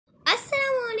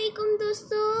अस्सलामुअलैकुम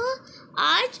दोस्तों।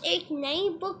 आज एक नई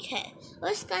बुक है,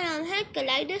 उसका नाम है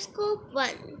कलाइडोस्कोप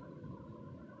 1।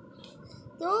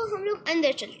 तो हम लोग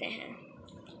अंदर चलते हैं।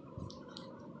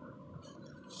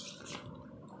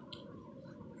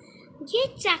 ये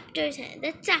चैप्टर्स हैं,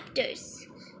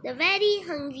 the very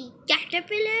hungry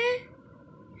caterpillar,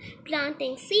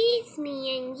 planting seeds, me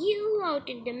and you out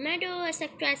in the meadow,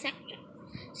 etc.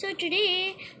 So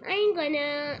today I'm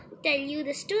gonna tell you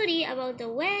the story about the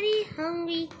very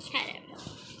hungry caterpillar.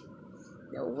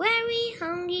 The very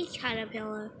hungry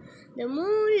caterpillar. The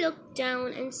moon looked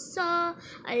down and saw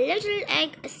a little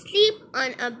egg asleep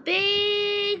on a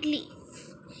big leaf.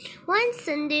 One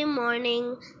Sunday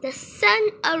morning, the sun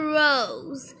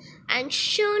arose and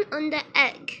shone on the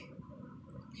egg,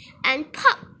 and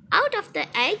pop! Out of the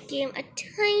egg came a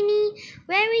tiny,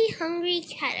 very hungry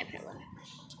caterpillar.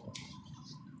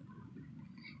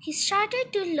 He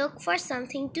started to look for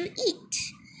something to eat.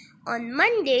 On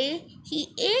Monday, he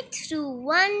ate through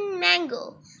one mango,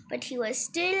 but he was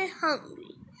still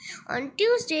hungry. On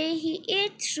Tuesday, he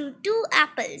ate through 2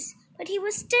 apples, but he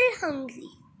was still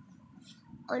hungry.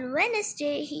 On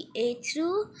Wednesday, he ate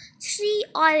through 3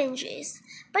 oranges,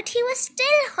 but he was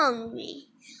still hungry.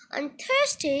 On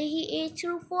Thursday, he ate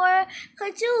through 4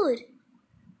 khajur,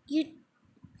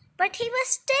 but he was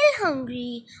still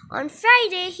hungry. On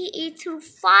Friday, he ate through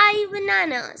 5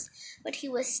 bananas, but he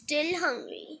was still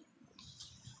hungry.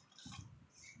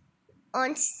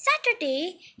 On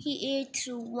Saturday, he ate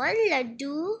through 1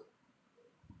 laddu,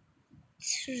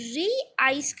 3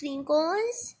 ice cream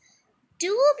cones,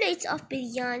 2 plates of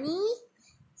biryani,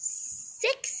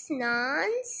 6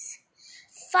 naans,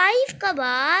 5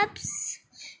 kebabs,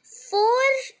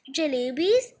 4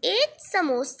 jalebis, 8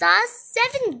 samosas,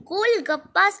 7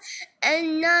 golgappas,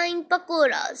 and 9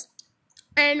 pakoras,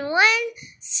 and 1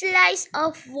 slice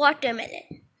of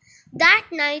watermelon.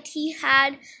 That night he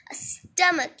had a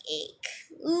stomach ache.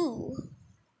 Ooh.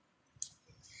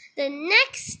 The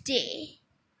next day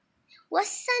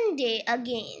was Sunday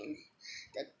again.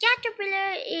 The caterpillar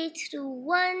ate through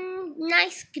 1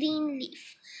 nice green leaf.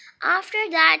 After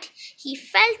that, he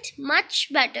felt much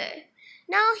better.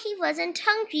 Now he wasn't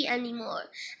hungry anymore,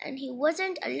 and he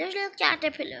wasn't a little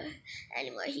caterpillar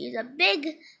anymore. He was a big,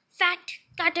 fat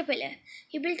caterpillar.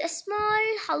 He built a small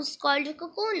house called a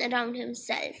cocoon around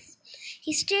himself.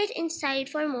 He stayed inside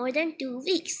for more than 2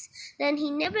 weeks. Then he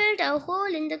nibbled a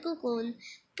hole in the cocoon,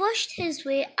 pushed his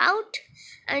way out,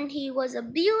 and he was a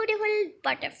beautiful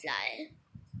butterfly.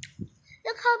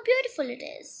 Look how beautiful it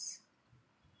is.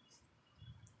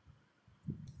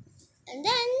 And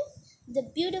then the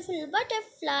beautiful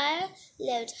butterfly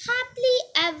lived happily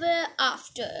ever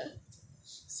after.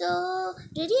 So,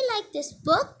 did you like this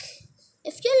book?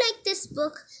 If you like this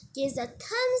book, give a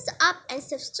thumbs up and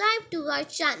subscribe to our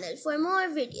channel for more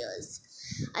videos.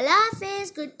 Allah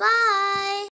Hafiz, goodbye.